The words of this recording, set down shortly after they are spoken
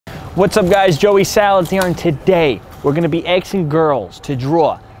What's up guys, Joey Salads here, and today we're gonna be asking girls to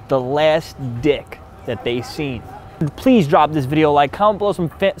draw the last dick that they seen. Please drop this video a like, comment below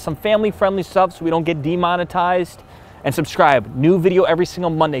some family friendly stuff so we don't get demonetized, and subscribe. New video every single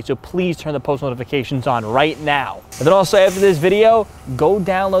Monday, so please turn the post notifications on right now. And then also after this video, go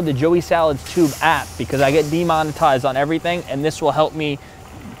download the Joey Salads Tube app because I get demonetized on everything, and this will help me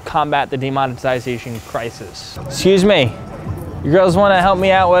combat the demonetization crisis. Excuse me, you girls want to help me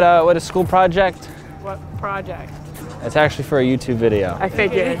out with a school project? What project? It's actually for a YouTube video. I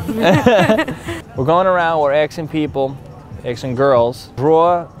figured. We're going around, we're asking people, asking girls,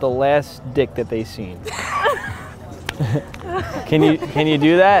 draw the last dick that they seen. Can you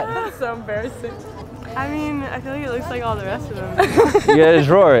do that? That's so embarrassing. I mean, I feel like it looks like all the rest of them. You gotta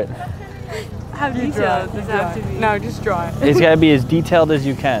draw it. Have details. Does it have to be? No, just draw it. It's gotta be as detailed as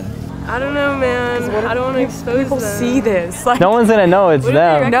you can. I don't know, man. I don't want to expose people them. see this. Like, No one's gonna know it's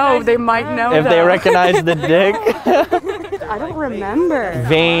them. no, they might know. If they recognize the dick. I don't remember.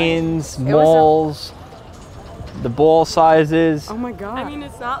 Veins, moles, the ball sizes. Oh my god. I mean,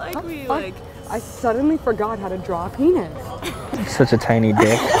 it's not like we like. I suddenly forgot how to draw a penis. Such a tiny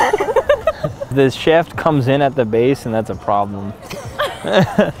dick. The shaft comes in at the base, and that's a problem.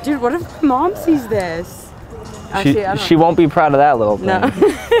 Dude, what if my mom sees this? Actually, She won't be proud of that little thing. No.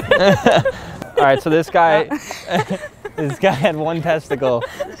 All right, so this guy, this guy had one testicle.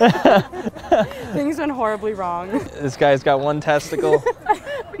 Things went horribly wrong. This guy's got one testicle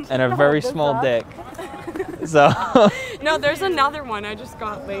and a very small dick. So. No, there's another one. I just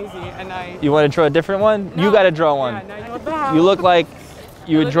got lazy and I. You want to draw a different one? No. You got to draw one. Yeah, no, what the hell? You look like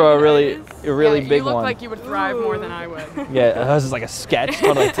you would draw a really big one. You look like you would thrive more than I would. Yeah, this is like a sketch.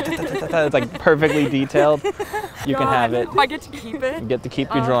 It's like perfectly detailed. You can have it. I get to keep it? You get to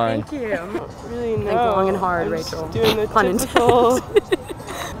keep your drawing. Thank you. Really Think long and hard, Rachel. Doing the Pun typical.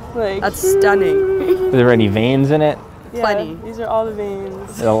 Like. That's stunning. Are there any veins in it? Yeah, Plenty. these are all the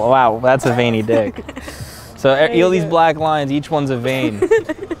veins. Oh, wow, that's a veiny dick. So all these black lines, each one's a vein.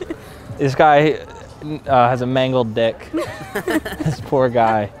 This guy has a mangled dick. This poor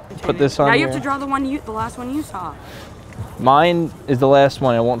guy. Put this on Now here. you have to draw the last one you saw. Mine is the last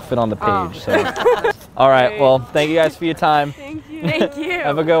one. It won't fit on the page. So. All right. Well, thank you guys for your time. Thank you. Thank you.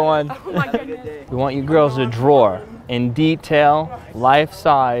 Have a good one. Oh my goodness. We want you girls to draw in detail, life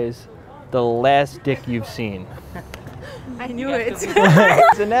size, the last dick you've seen. I knew it. It's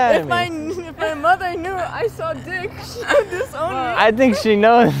anatomy. If my mother knew I saw dick, she would disown me. I think she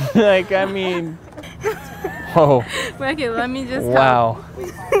knows. Like, I mean, whoa. Okay, let me just. Wow.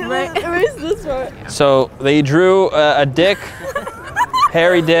 Where's this one? So they drew a dick,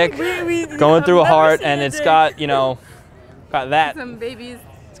 hairy dick, going through a heart, and it's got, you know, got that. Some babies.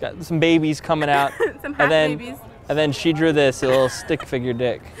 It's got some babies coming out. Some half babies. And then she drew this, a little stick figure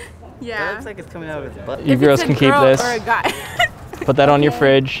dick. Yeah. That looks like it's coming out of his butt. You girls can keep this. Or a guy. Put that on your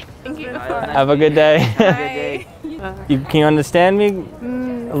fridge. Thank you. Have a good day. Bye. Can you understand me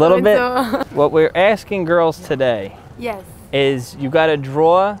a little bit? So. What we're asking girls today Yes. is you got to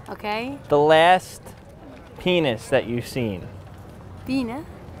draw Okay. the last penis that you've seen. Penis?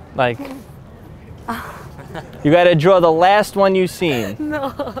 Like, you got to draw the last one you've seen.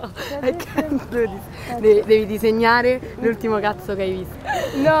 No, I can't do this. Devi disegnare l'ultimo cazzo che hai visto.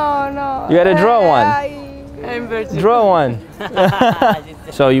 No, no. You got to draw one. I'm virgin. Draw one.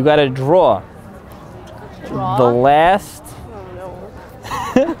 So you got to draw the last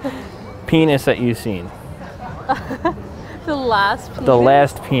penis that you've seen. The last penis? The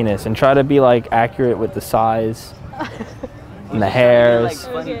last penis, and try to be like accurate with the size and the hairs.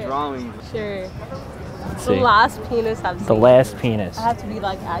 Like funny drawings. Sure. Let's The see. last penis I've seen. The last penis. I have to be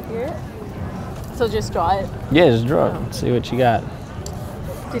like accurate. So just draw it. Yeah, just draw it. Let's see what you got.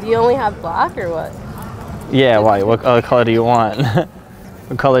 Did you only have black or what? Yeah, why? What color do you want?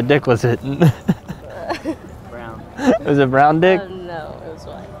 What color dick was it? Brown. Was it brown dick? No, it was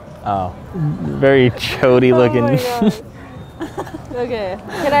white. Oh, very chody looking. Oh my God. Okay,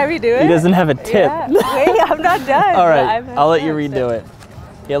 can I redo it? He doesn't have a tip. Yeah. Wait, I'm not done. All right, I'll let you redo it.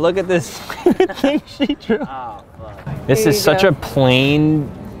 Yeah, look at this thing she drew. Oh, fuck. This is such a plain,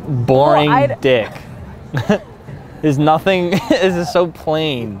 boring dick. There's nothing. This is so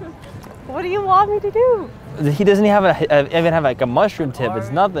plain. What do you want me to do? He doesn't even have like a mushroom tip. It's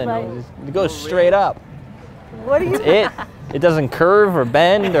nothing. It goes straight up. What do you? That's it. It doesn't curve or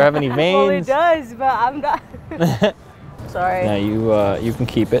bend or have any veins. Well, it does, but I'm not. Sorry. No, you can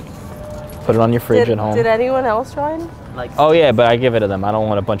keep it. Put it on your fridge at home. Did anyone else join? Like, Oh yeah, but I give it to them. I don't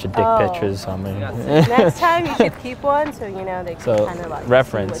want a bunch of dick pictures on me. Next time you should keep one so you know they can So, kind of like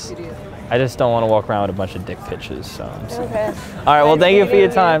reference. see what you do. I just don't want to walk around with a bunch of dick pictures. So. Okay. All right. Well, thank you for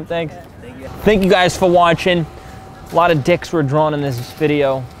your time. Thanks. Thank you guys for watching. A lot of dicks were drawn in this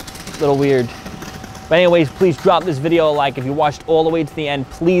video. A little weird. But anyways, please drop this video a like. If you watched all the way to the end,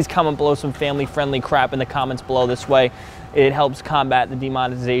 please comment below some family-friendly crap in the comments below. This way, it helps combat the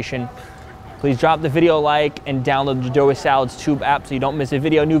demonetization. Please drop the video a like and download the Joey Salads Tube app so you don't miss a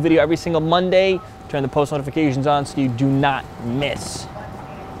video. New video every single Monday. Turn the post notifications on so you do not miss.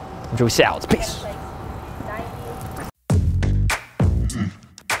 Joey Salads. Peace.